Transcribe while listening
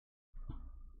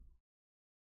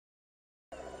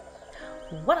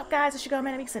What up, guys? It's your girl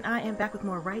ManicMeeks, and I am back with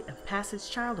more Rite of Passage,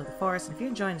 Child of the Forest. And if you're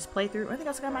enjoying this playthrough or anything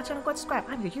else on my channel, go ahead and subscribe.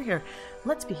 I'm here, you're here.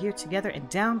 Let's be here together. And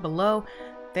down below,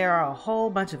 there are a whole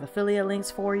bunch of affiliate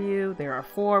links for you. There are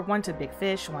 4, one to Big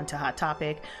Fish, one to Hot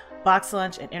Topic, Box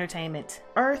Lunch, and Entertainment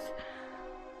Earth.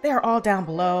 They are all down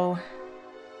below.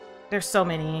 There's so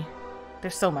many.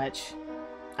 There's so much.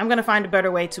 I'm going to find a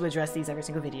better way to address these every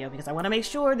single video because I want to make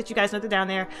sure that you guys know they're down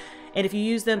there. And if you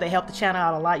use them, they help the channel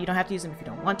out a lot. You don't have to use them if you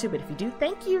don't want to, but if you do,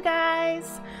 thank you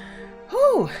guys.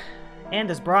 Whew. And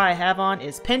this bra I have on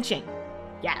is pinching.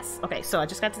 Yes. Okay, so I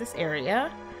just got to this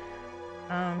area.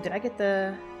 Did I get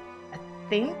the... I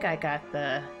think I got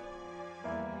the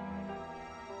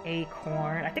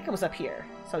acorn. I think it was up here.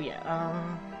 So yeah,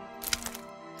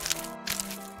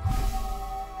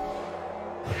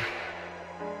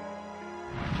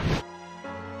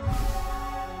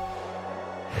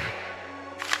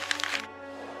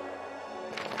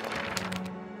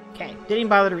 okay, didn't even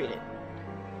bother to read it.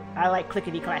 I like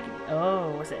clickety clackety.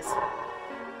 Oh, what's this?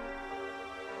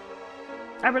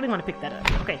 I really want to pick that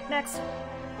up. Okay, next.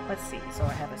 Let's see. So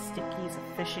I have a stickies, a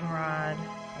fishing rod,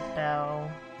 a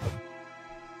bell.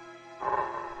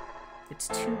 It's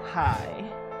too high.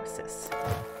 What's this?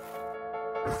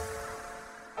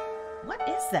 What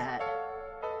is that?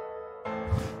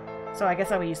 So I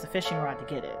guess I would use the fishing rod to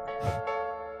get it.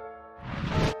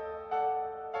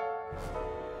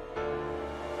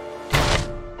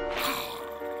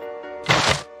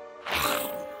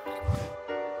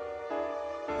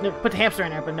 Put the hamster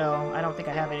in there, but no, I don't think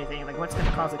I have anything. Like, what's gonna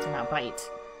cause it to not bite?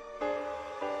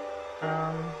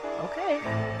 Okay.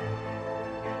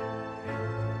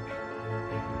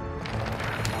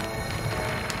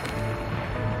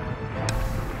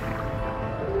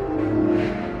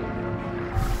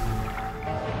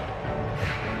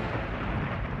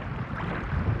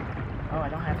 Oh, I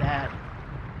don't have that.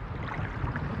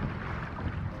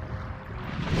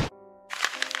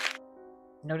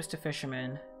 Notice to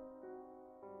fishermen.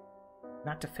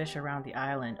 Not to fish around the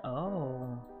island.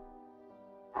 Oh.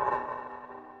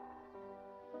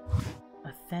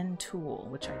 A thin tool,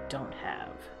 which I don't have.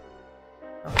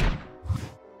 Okay.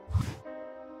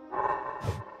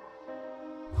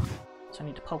 So I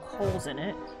need to poke holes in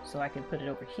it so I can put it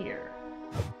over here.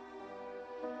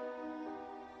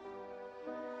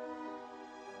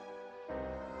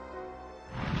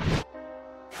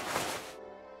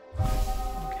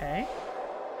 Okay.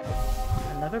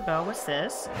 Another bell. What's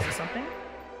this? Is this something?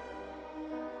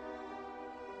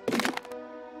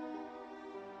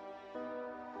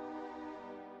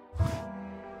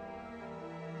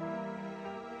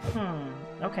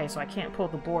 Okay, so I can't pull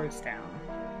the boards down.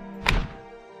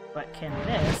 But can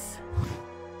this?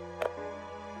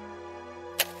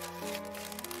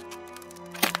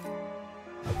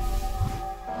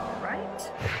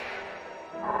 Alright.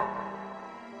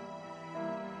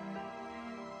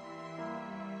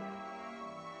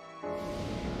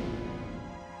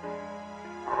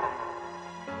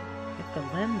 Get the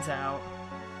lens out.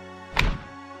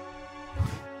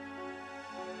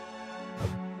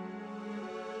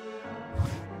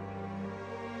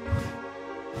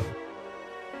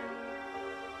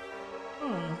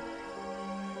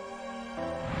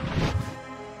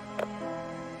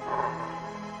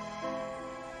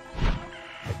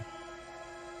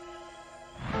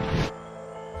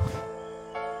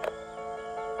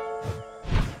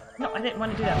 No, I didn't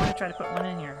want to do that. I want to try to put one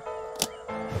in here.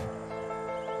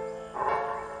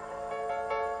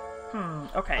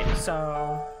 Okay,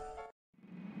 so...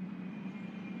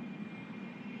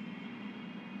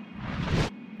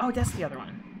 Oh, that's the other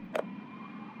one.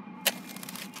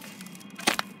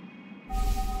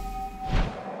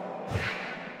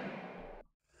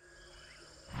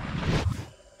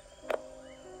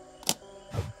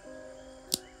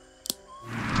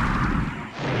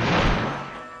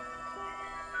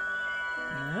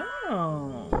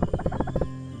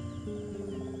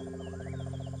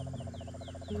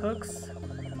 Hooks. One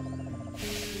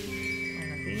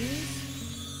of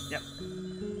these. Yep.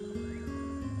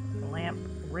 Lamp,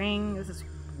 ring. Is this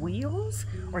wheels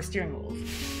or steering wheels?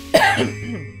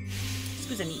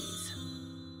 Screws and knees.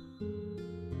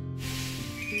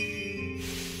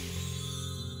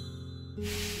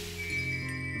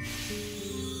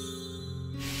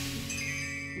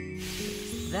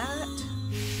 That.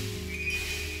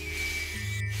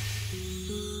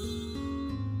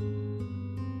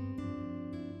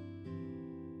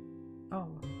 Oh,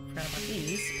 forgot about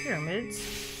these pyramids.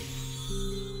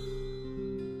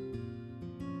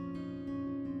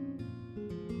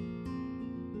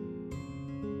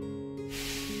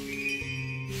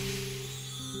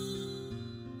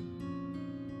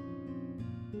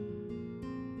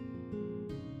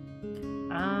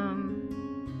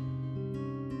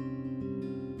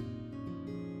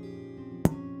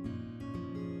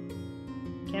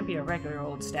 can't be a regular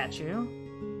old statue.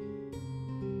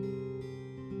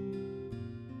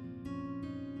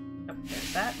 Oh,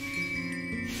 there's that.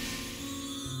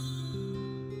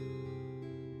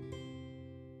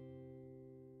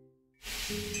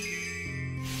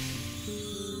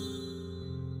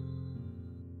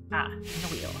 Ah, and the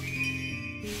wheel.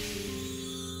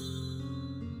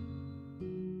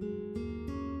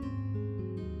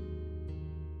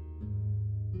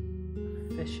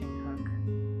 Fishing hook.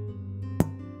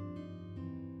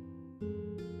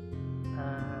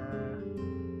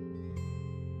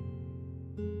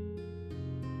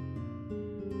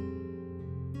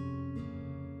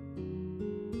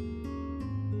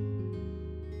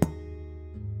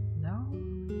 No?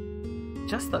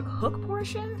 Just the hook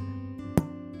portion?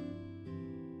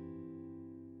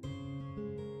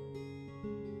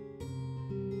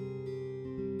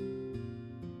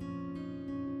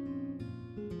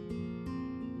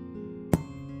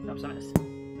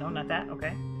 No, not that.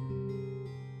 Okay.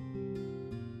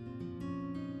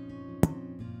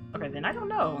 Okay, then I don't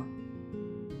know.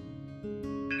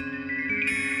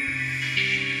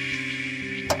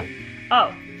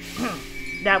 Oh.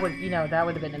 That would, you know, that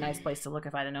would have been a nice place to look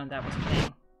if I'd have known that was a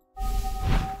thing.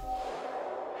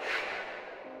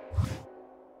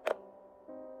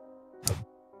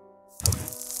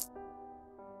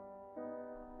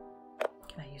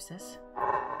 Can I use this?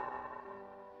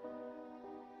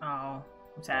 Oh,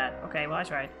 I'm sad. Okay, well I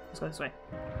tried. Let's go this way.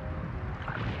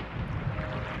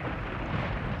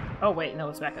 Oh wait, no,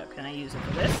 let's back up. Can I use it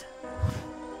for this?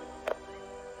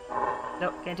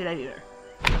 Nope, can't do that either.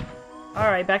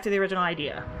 Alright, back to the original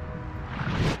idea.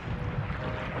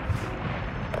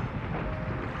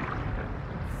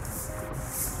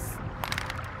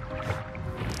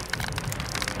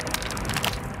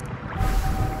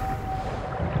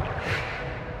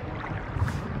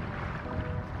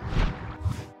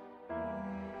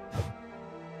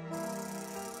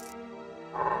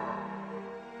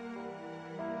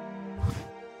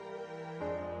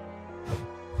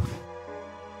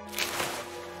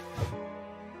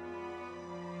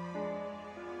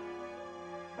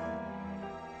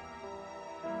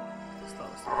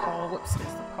 Whoops, is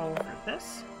the pole for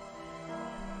this.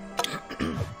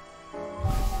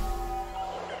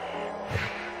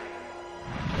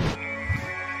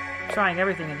 Trying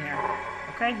everything in here.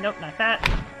 Okay, nope, not that.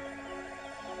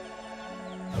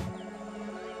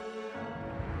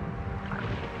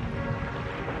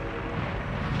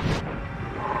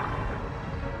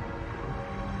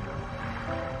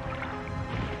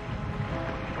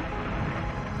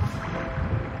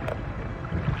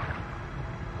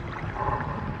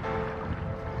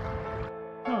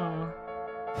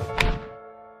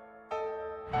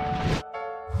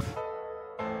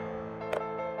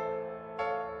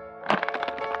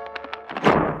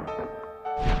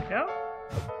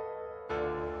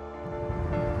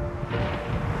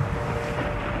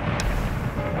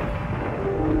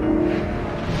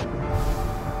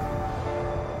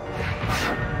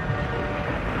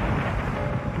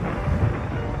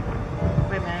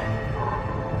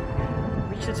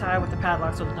 With the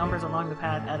padlock, so the numbers along the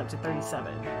path add up to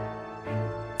 37.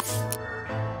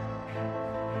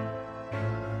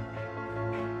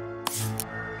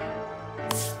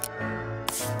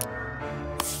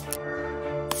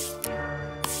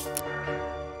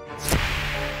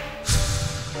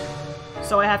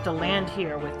 So I have to land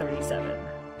here with 37.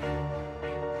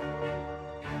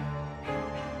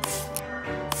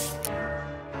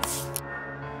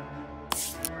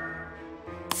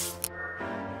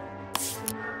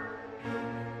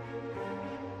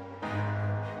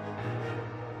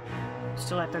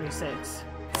 Still at 36.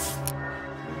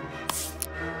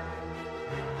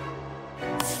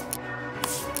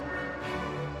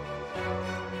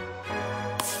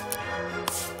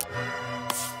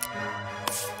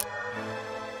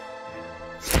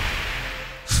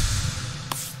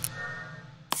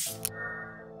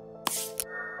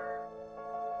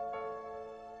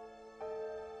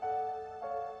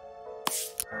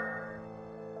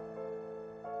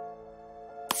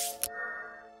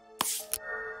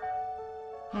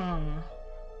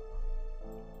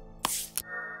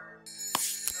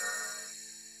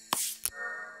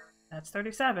 That's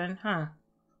 37, huh?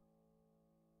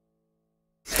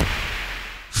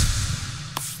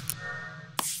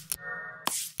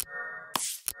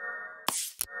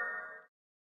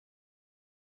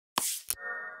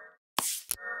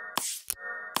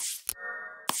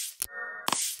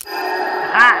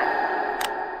 Ah!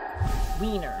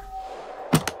 Wiener.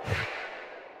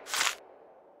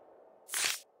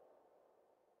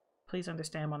 Please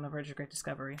understand I'm on the verge of great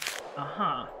discovery.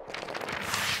 Uh-huh.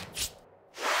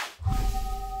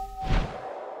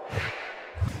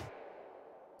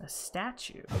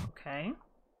 statue. Okay.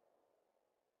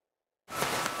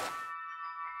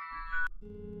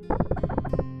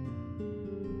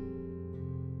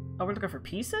 Oh, we're looking for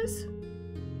pieces?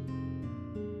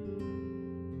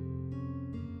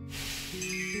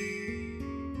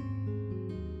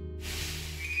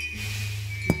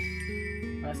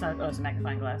 Oh, it's not. Oh, it's a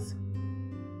magnifying glass.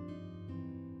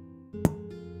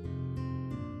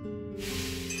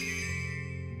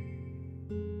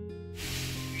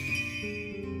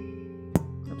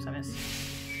 Oops, I missed.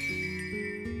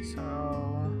 So.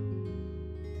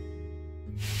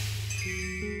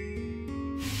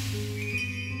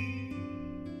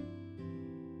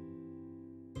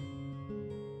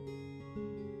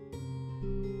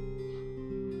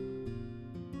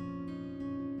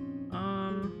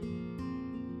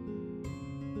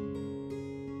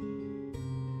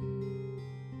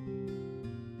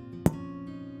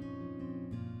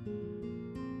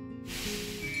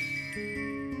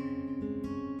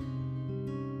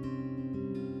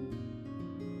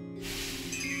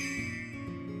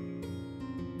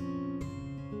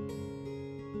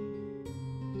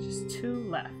 Just 2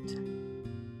 left.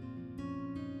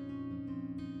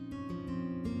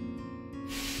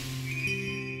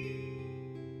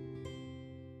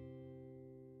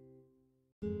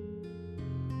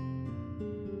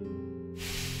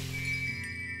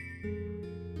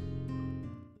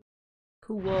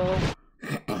 Cool.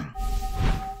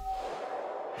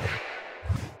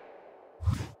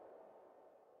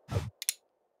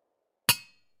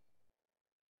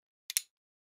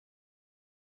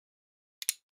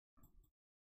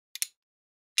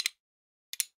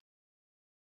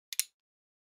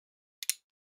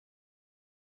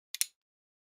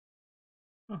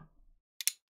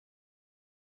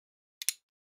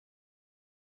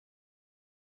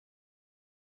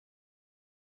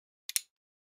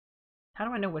 How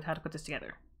do I know how to put this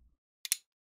together?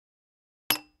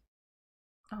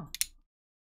 Oh.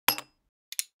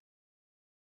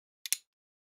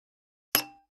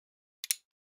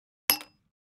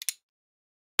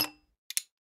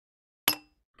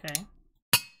 Okay.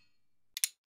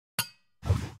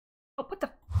 Oh, what the?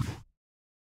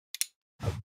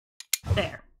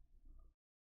 There.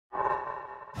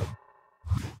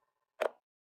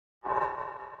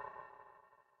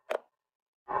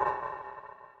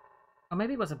 Or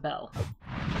maybe it was a bell.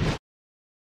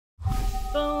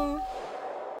 Boom.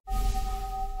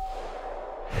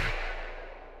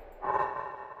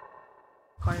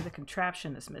 Part of the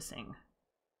contraption is missing.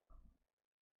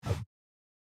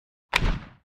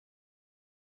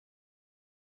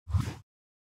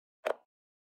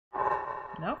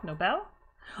 Nope, no bell?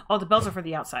 Oh, the bells are for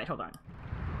the outside. Hold on.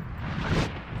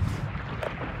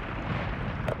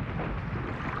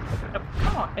 Oh,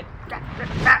 come on.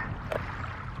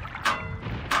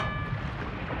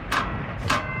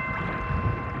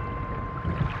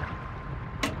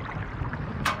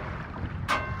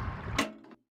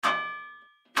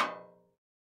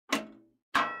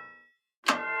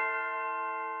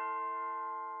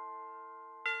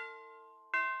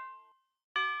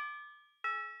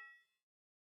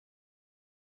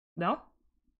 No?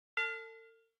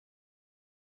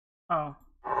 Oh.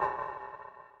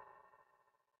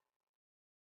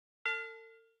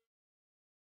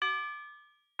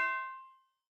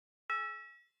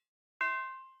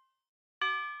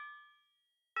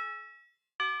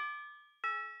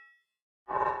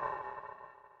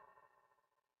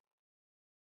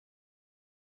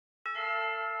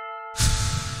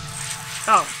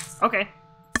 Oh, okay.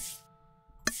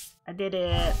 I did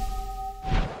it.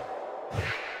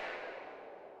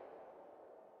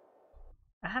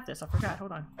 I have this, I forgot.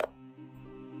 Hold on.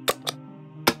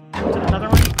 Is it another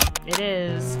one? It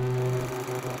is.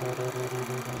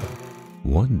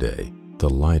 One day, the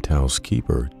lighthouse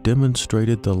keeper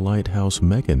demonstrated the lighthouse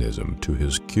mechanism to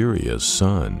his curious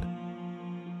son.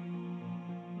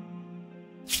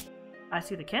 I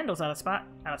see the candles out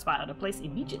of place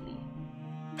immediately.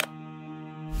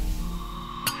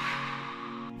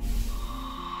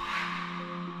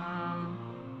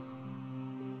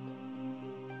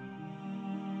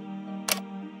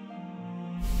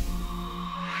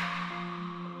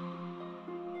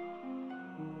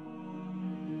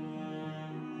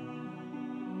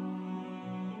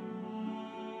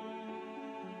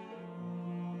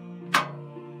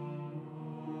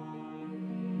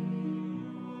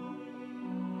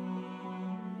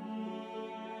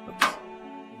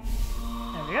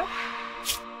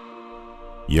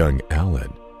 Young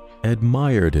Alan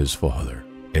admired his father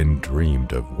and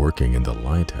dreamed of working in the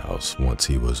lighthouse once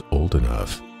he was old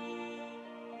enough.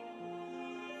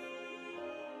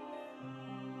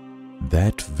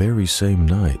 That very same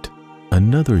night,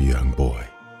 another young boy,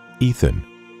 Ethan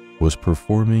was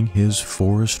performing his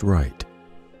forest rite.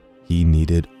 He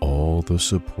needed all the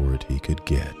support he could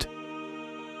get.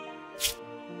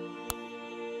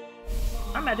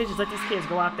 I'm mad they just let these kids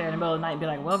go out there in the middle of the night and be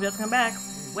like, well, just come back.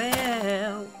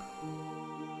 Well,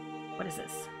 what is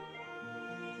this?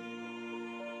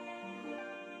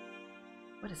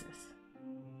 What is this?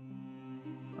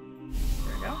 Oh,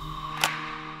 there we go.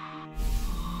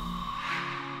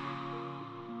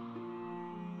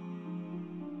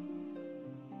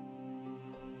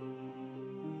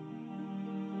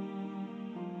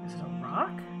 Is it a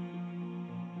rock?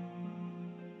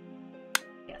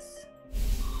 Yes.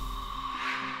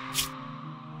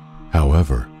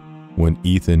 However, when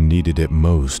Ethan needed it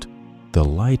most, the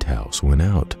lighthouse went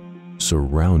out,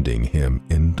 surrounding him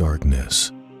in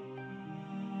darkness.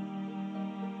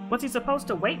 Was he supposed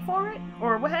to wait for it?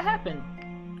 Or what had happened?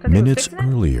 Minutes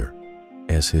earlier,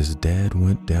 as his dad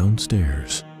went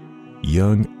downstairs,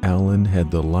 young Alan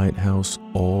had the lighthouse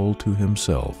all to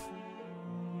himself.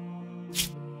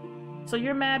 So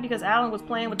you're mad because Alan was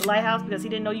playing with the lighthouse because he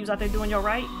didn't know you was out there doing your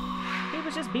right? He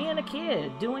was just being a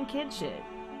kid, doing kid shit.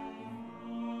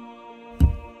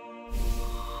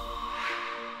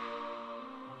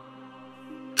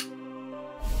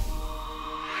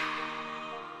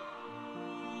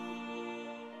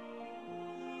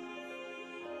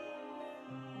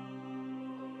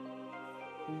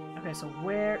 Okay, so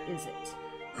where is it?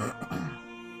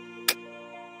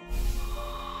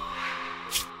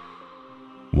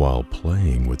 While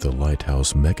playing with the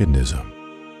lighthouse mechanism,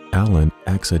 Alan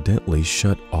accidentally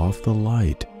shut off the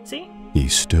light. See? He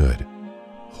stood,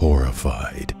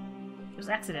 horrified. It was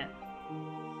an accident.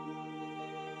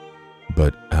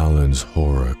 But Alan's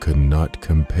horror could not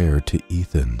compare to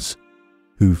Ethan's,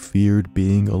 who feared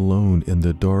being alone in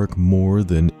the dark more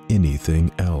than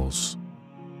anything else.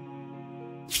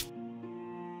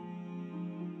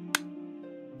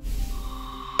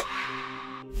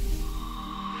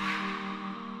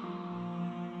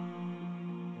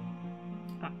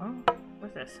 Uh-oh.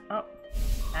 What's this? Oh,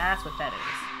 that's what that is.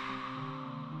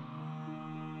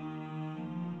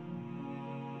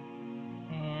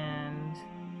 And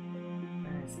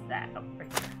where is that? Oh, right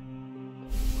there.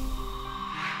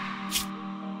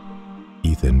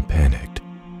 Ethan panicked,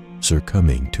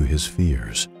 succumbing to his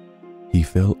fears. He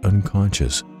fell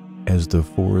unconscious as the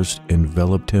forest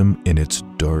enveloped him in its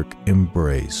dark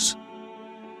embrace.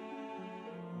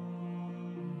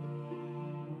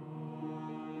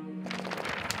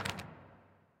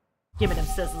 Give me them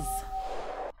scissors.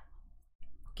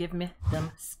 Give me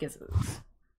them scissors.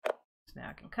 So now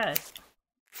I can cut.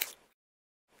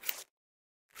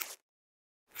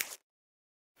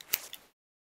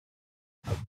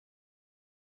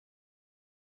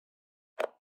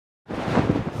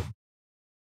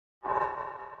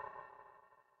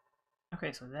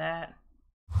 Okay, so that.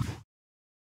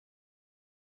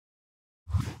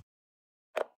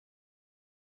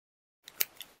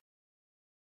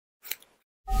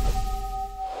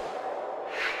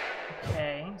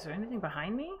 Okay, is there anything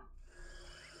behind me?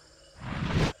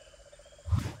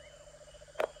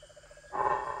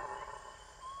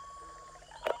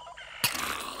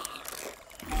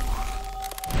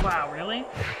 Wow, really?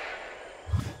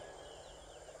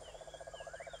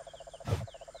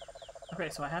 Okay,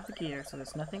 so I have the gear, so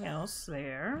there's nothing else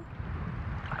there.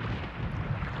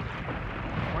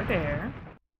 Or there.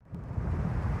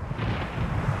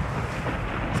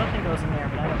 Something goes in there,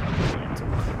 but I don't know what yet.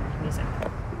 Give me a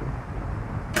second.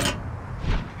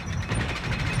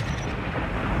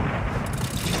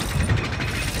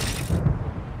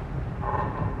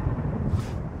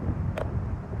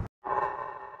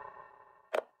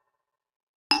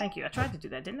 Thank you. I tried to do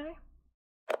that, didn't I?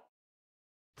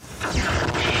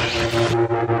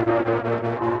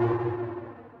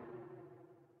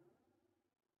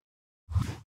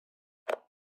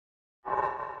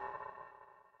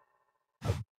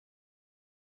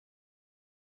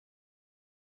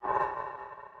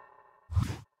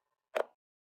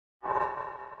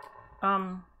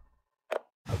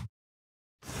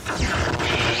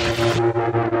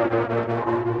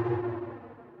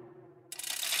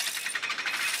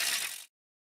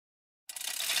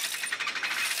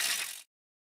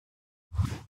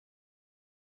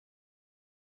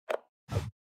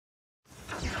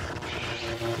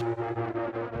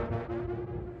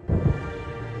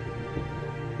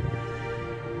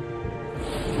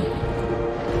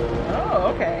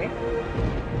 Oh, okay.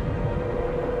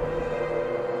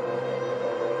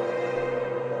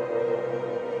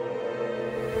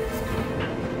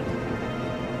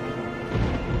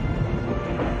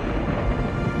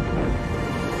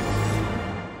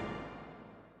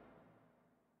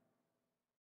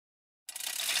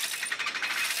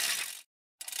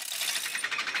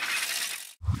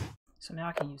 So now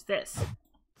I can use this.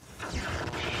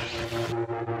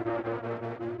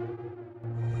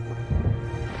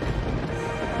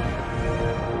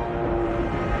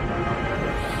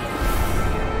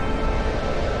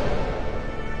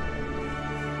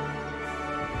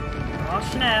 All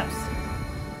snaps.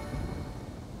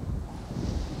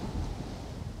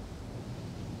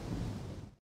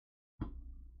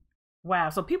 Wow,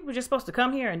 so people were just supposed to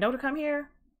come here and know to come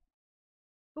here?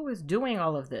 Who is doing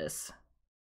all of this?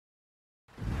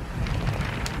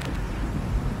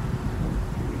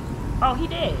 Oh, he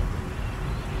did.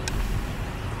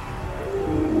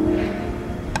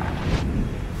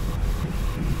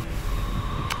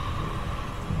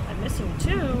 I'm missing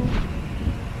two.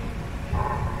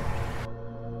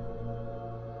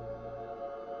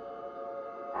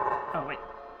 Oh, wait.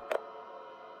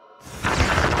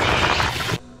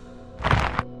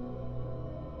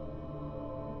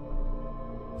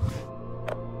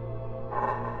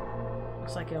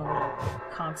 Looks like it'll need a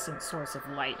constant source of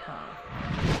light,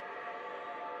 huh?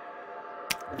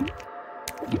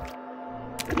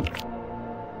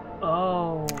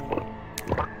 Oh.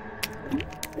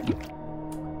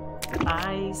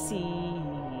 I see.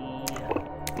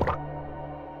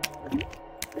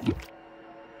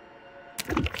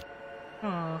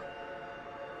 Hmm.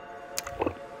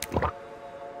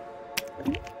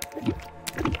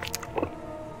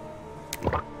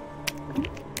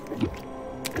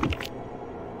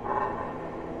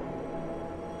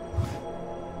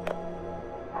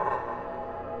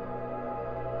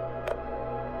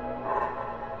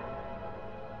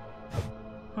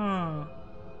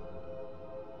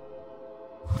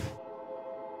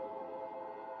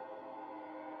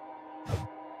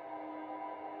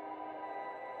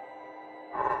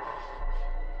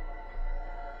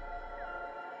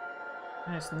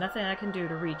 There's nothing I can do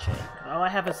to reach it. All I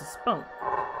have is a spoon.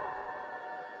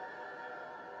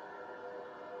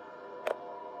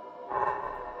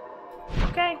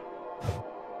 Okay.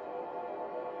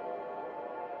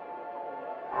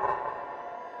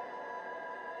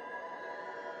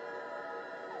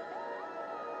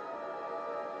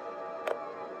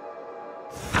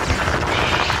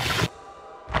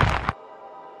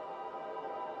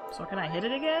 So can I hit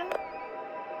it again?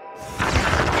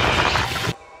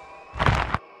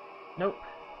 Nope.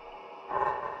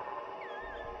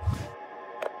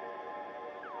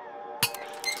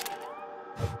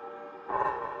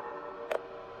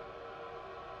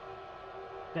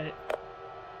 Got it.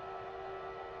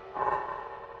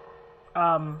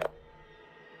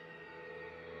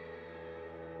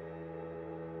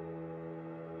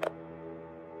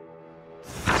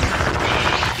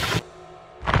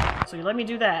 So you let me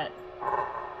do that,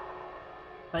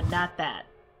 but not that.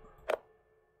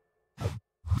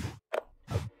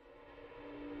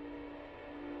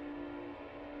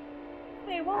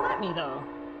 Hey, it won't let me though.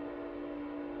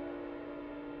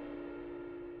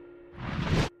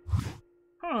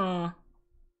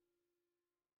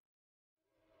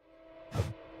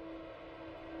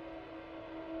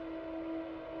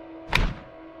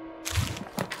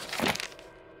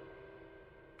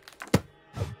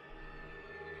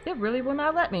 It really will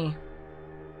not let me.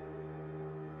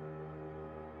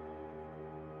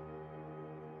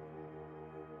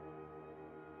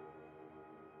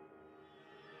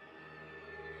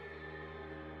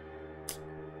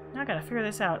 Now I gotta figure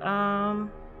this out.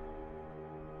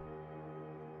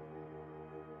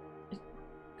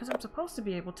 Because I'm supposed to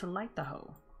be able to light the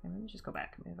hoe. Okay, let me just go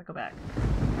back. Maybe if I go back.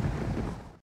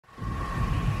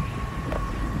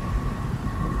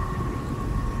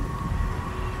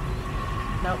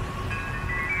 Nope.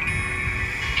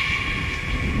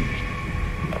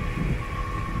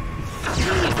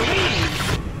 Jeez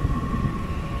Louise.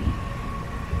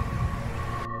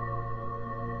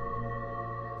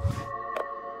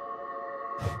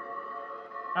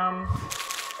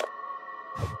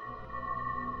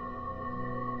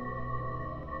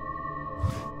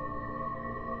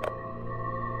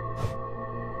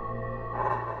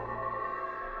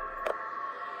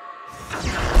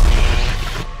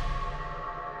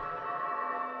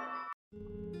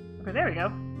 Okay, there we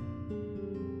go.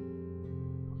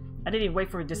 I didn't even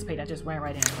wait for it to dissipate, I just ran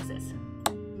right in. What's this?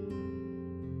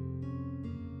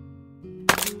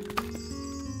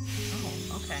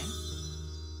 Oh, okay.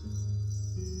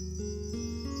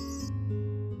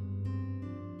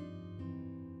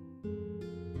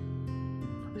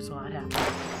 So I'd have to...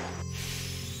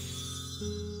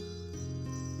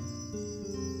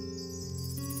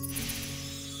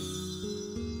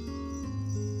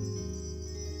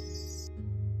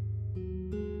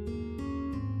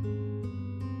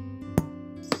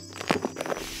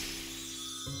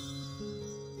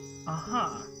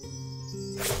 Uh-huh.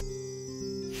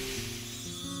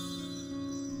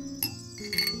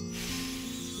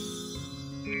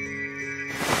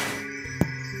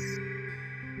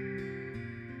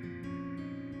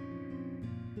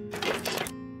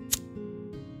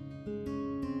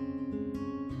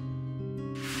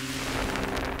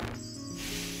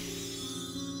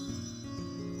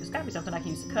 be something I can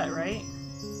use to cut, right?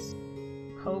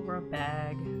 Cobra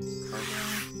bag. Cobra.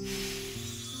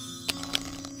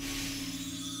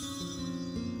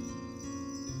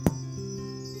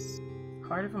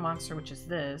 Heart of a monster, which is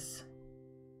this.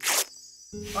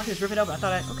 Oh, I can just rip it open. I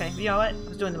thought okay, you know what? I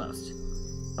was doing the most.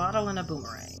 Bottle and a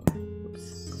boomerang.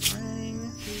 Oops.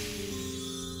 Boomerang.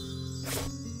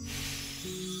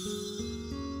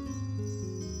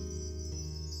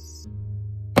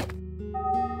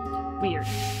 Weird.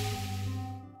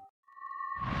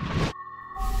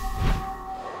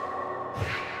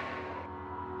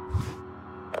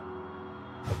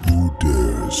 Who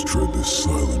dares tread the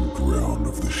silent ground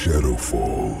of the Shadow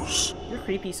Falls? You're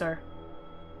creepy, sir.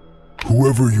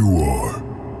 Whoever you are,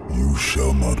 you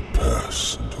shall not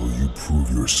pass until you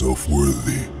prove yourself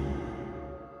worthy.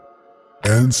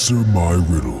 Answer my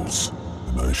riddles,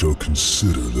 and I shall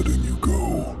consider letting you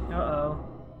go. Uh-oh.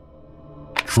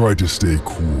 Try to stay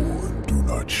cool and do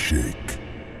not shake.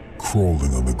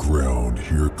 Crawling on the ground,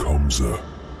 here comes a...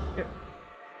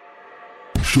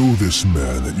 Show this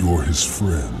man that you're his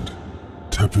friend.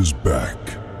 Tap his back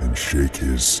and shake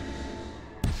his...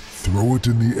 Throw it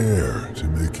in the air to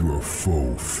make your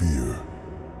foe fear.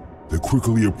 The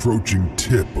quickly approaching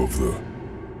tip of the...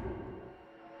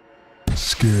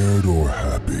 Scared or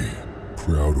happy,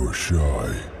 proud or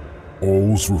shy,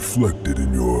 all's reflected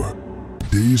in your...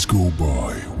 Days go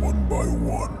by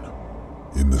one.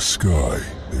 In the sky,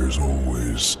 there's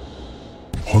always...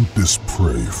 Hunt this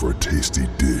prey for a tasty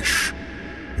dish.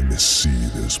 In the sea,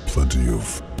 there's plenty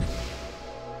of...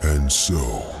 And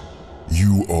so...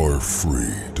 You are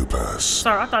free to pass.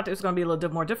 Sorry, I thought it was going to be a little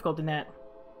bit more difficult than that.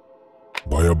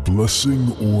 By a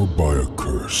blessing or by a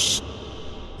curse,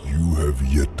 you have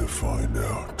yet to find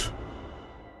out.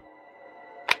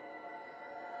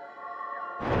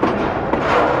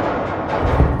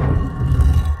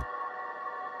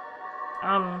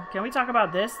 Can we talk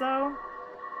about this though?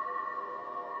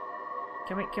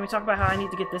 Can we talk about how I need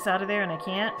to get this out of there and I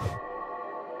can't?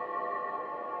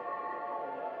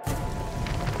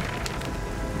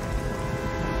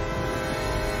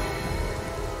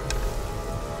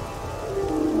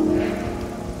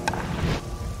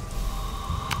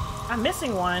 I'm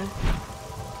missing one.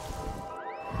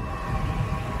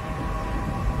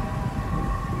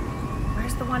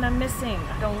 Where's the one I'm missing?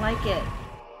 I don't like it.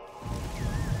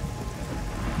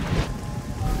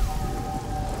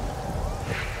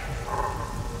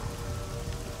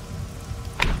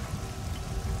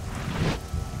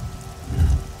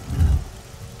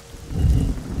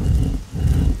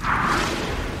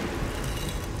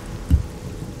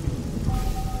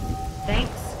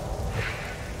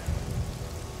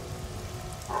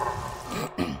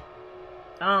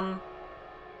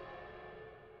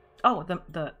 Oh,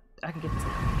 the I can get this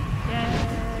now. Yay!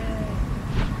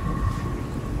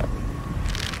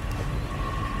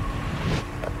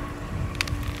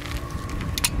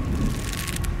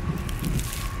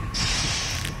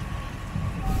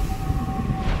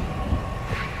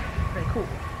 Very cool.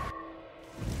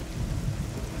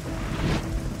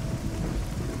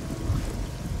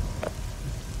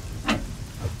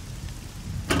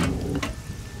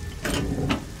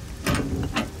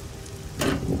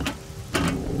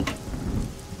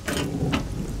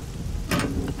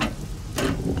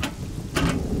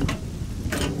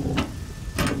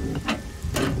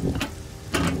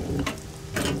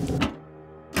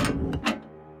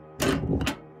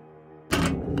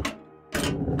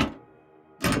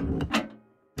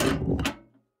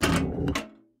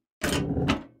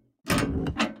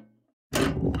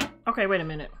 Okay, wait a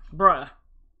minute. Bruh.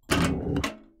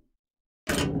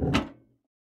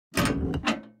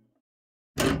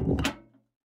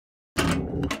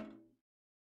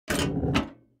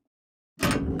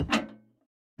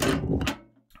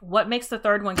 What makes the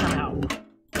third one come out?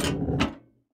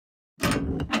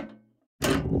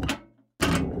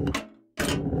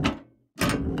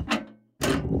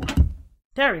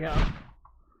 There we go.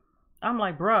 I'm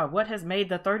like, bruh, what has made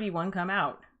the 31 come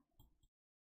out?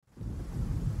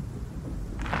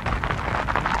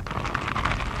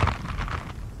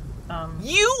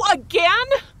 You again?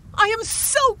 I am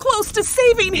so close to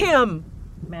saving him!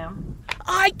 Ma'am?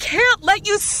 I can't let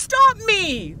you stop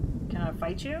me! Can I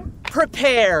fight you?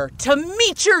 Prepare to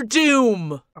meet your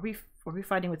doom! Are we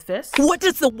fighting with fists? What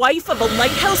does the wife of a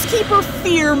lighthouse keeper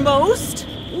fear most?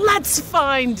 Let's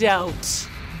find out!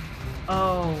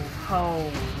 Oh,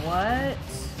 what?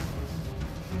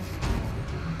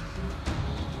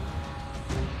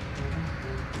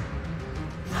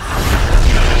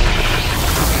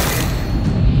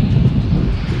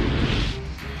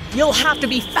 You'll have to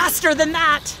be faster than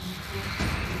that!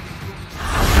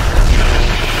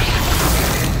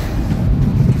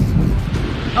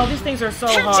 Oh, these things are so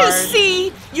Can't hard. you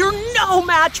see? You're no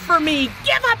match for me.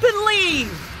 Give up and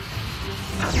leave.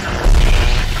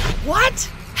 What?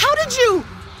 How did you?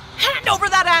 Hand over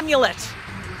that amulet.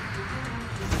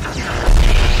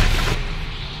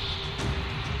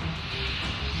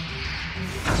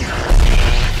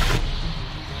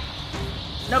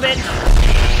 No, bitch.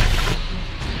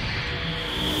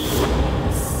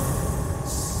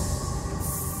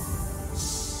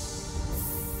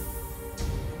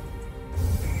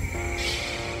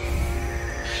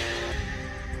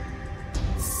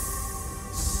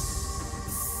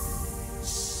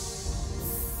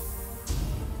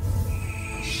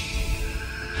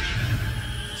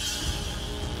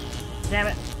 Damn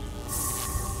it.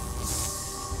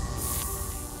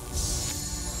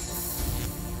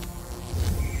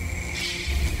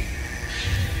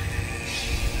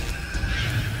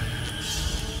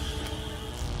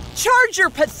 Charge your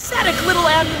pathetic little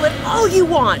amulet all you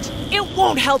want. It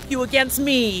won't help you against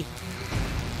me.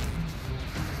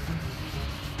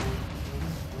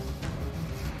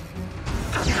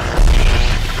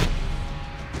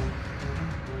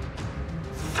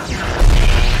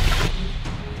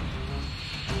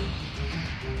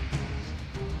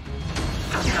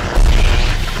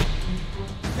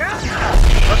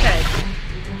 Okay.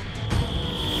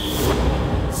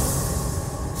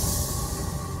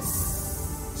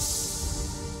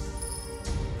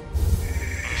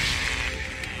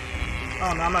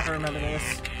 Oh no, I'm not gonna remember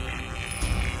this.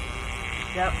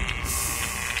 Yep.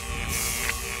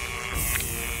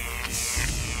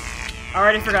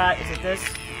 Already forgot. Is it this?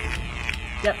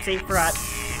 Yep, see, forgot.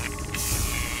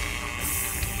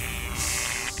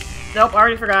 Nope,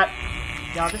 already forgot.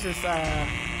 Y'all, this is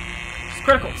it's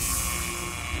critical.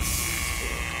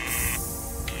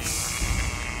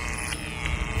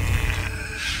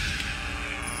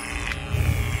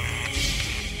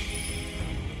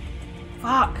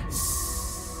 Fuck.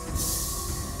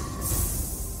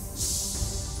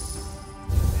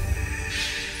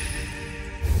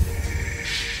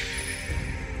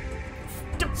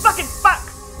 Fucking fuck!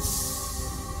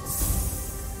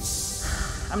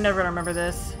 I'm never gonna remember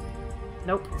this.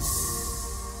 Nope.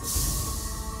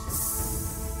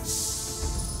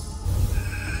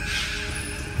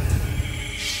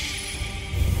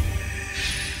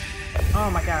 Oh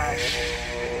my god.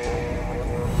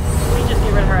 Can we just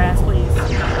get rid of her ass, please?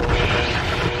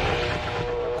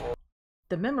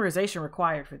 The memorization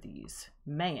required for these.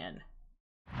 Man.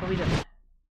 What are we doing?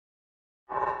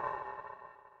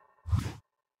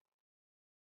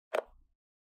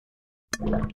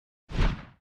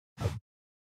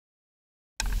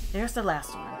 There's the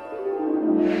last one.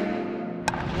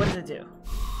 What does it do?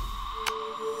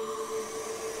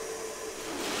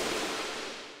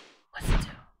 What's it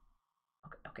do?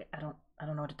 Okay, I don't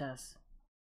know what it does.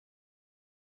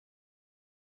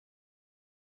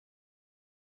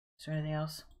 Is there anything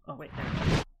else? Oh wait, there we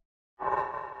go.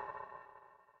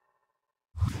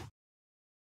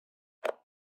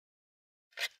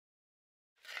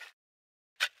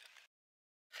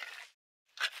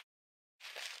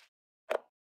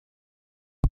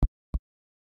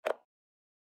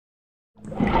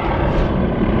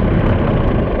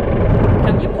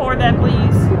 Can you pour that,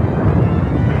 please?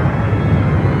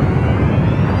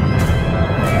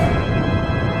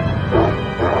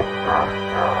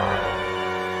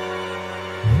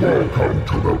 Welcome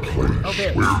to the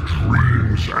place where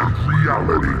dreams and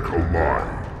reality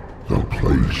collide. The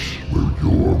place where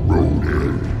your road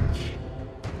ends.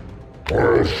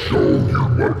 I'll show you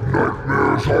what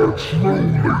nightmares are truly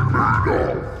made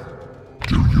of.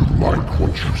 Do you like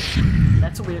what you see?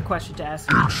 That's a weird question to ask.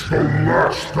 It's the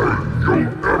last thing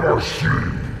you'll ever see.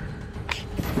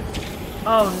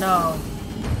 Oh no.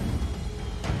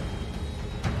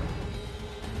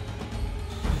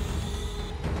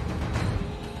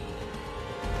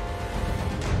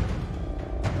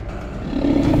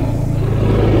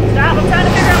 Stop, I'm trying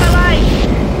to figure out my life!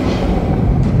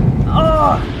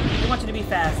 Oh! They want you to be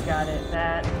fast, got it.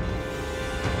 That.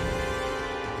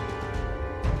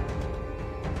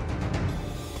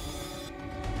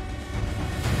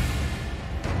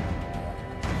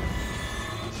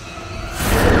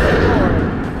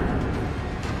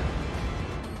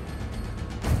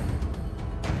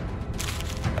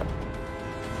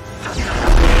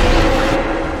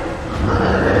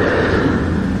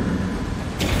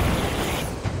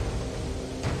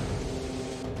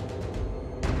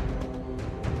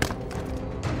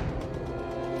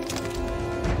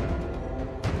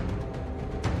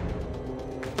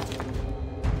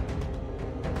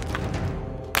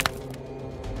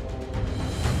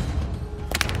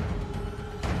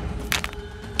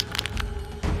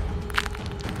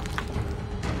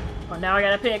 now I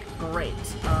gotta pick. Great.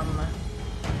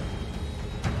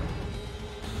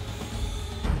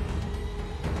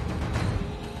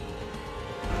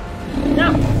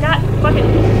 No, God, fuck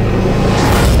it.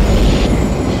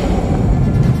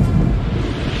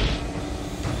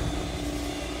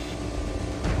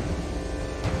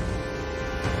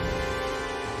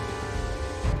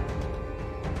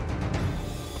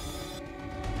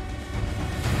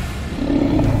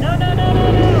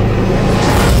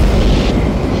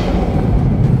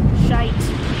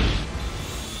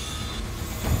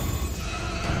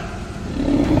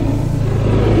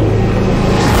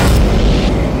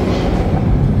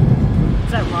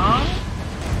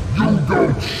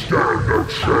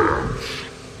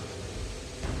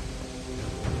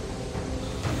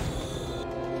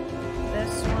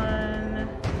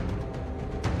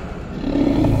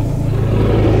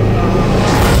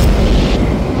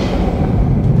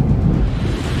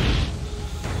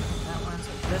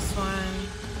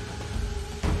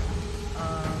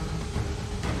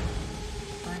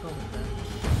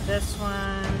 This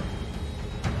one.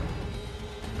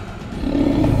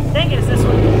 Dang it, it's this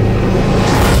one.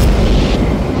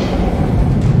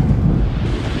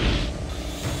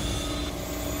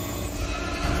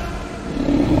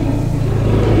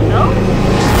 No?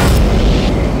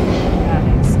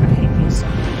 Guys, I hate these so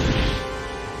much.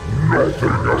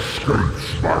 Nothing escapes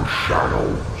my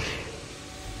shadows.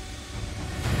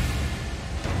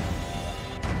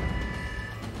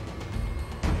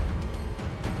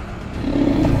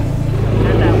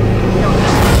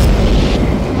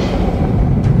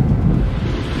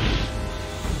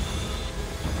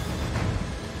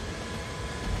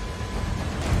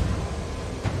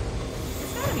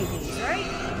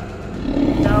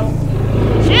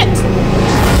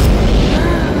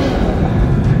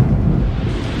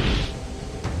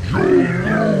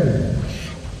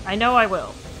 I know I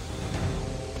will.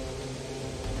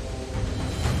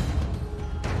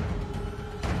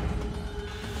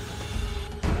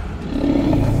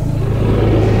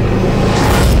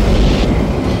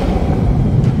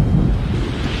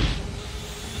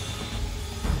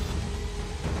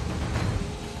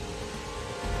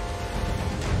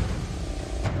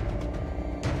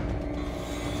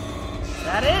 Is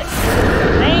that it?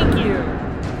 Thank you.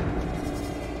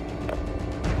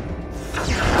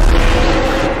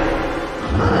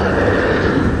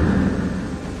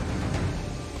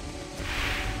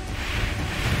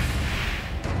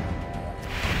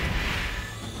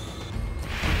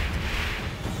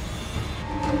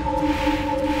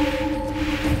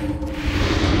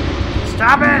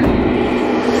 Stop it!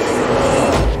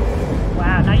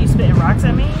 Wow, now you spitting rocks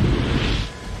at me?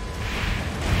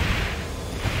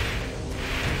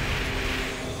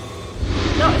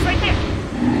 No, it's right there.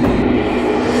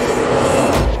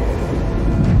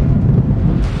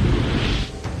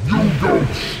 You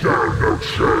don't stand a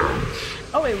chance.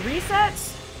 Oh, it resets?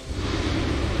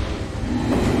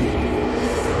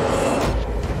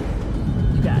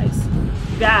 You guys.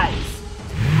 You guys.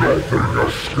 Nothing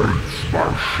escapes my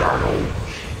shadows.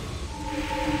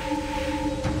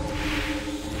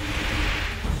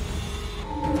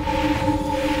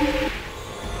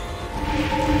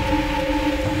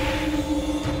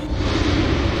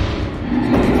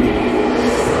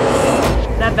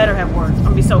 That better have worked. I'm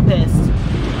gonna be so pissed.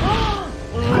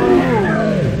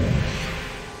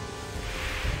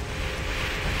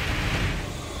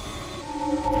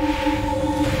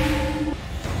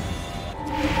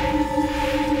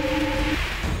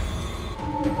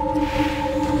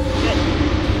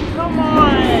 Come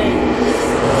on.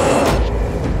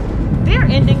 Their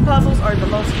ending puzzles are the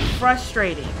most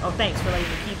frustrating. Oh, thanks for letting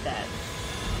me keep that.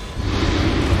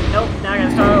 Nope, now I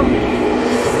gotta start over.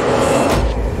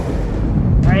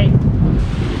 Right?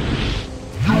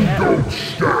 You don't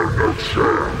stand a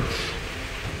chance.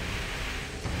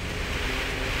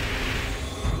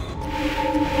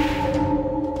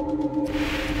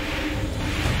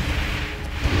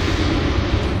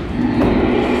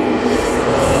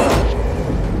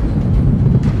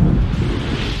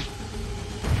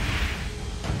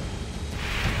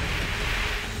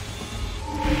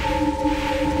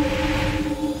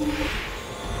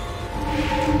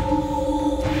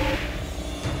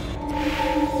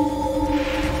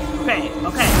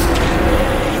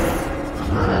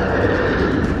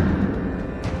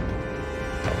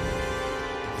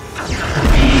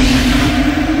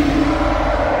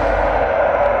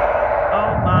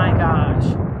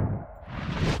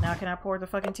 Can I pour the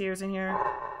fucking tears in here?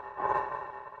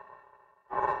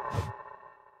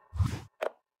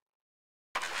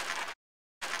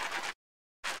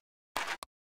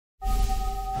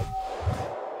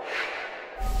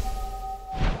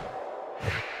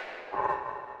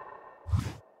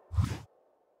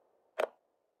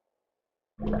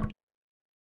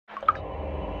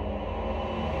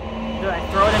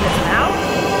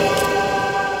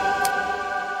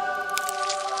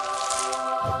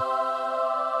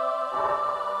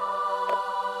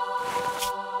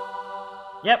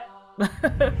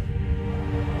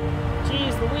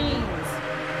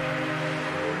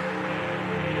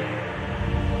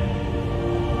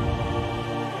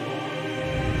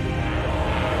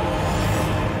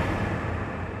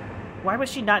 Why would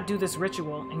she not do this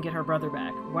ritual and get her brother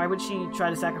back? Why would she try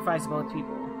to sacrifice both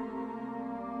people?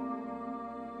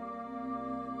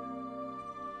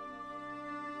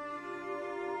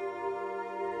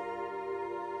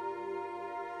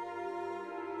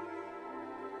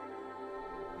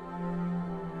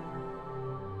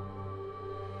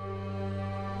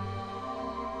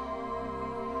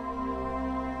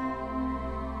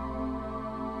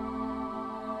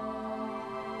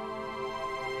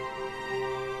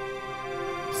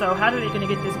 So how are they going to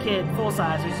get this kid full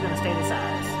size, or he's going to stay this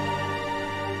size?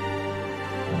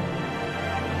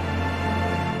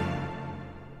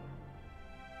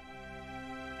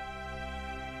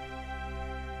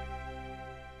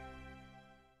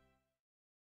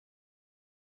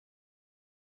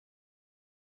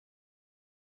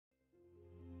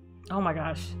 Oh my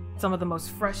gosh. Some of the most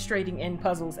frustrating end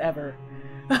puzzles ever.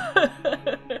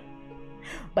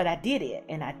 But I did it,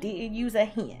 and I did use a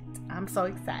hint. I'm so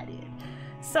excited.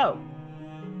 So,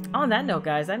 on that note,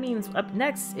 guys, that means up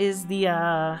next is the,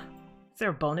 is there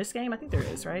a bonus game? I think there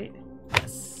is, right?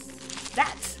 Yes.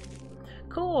 That's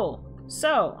cool.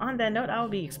 So, on that note, I will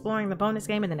be exploring the bonus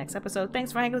game in the next episode.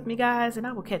 Thanks for hanging with me, guys, and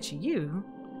I will catch you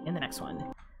in the next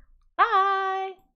one.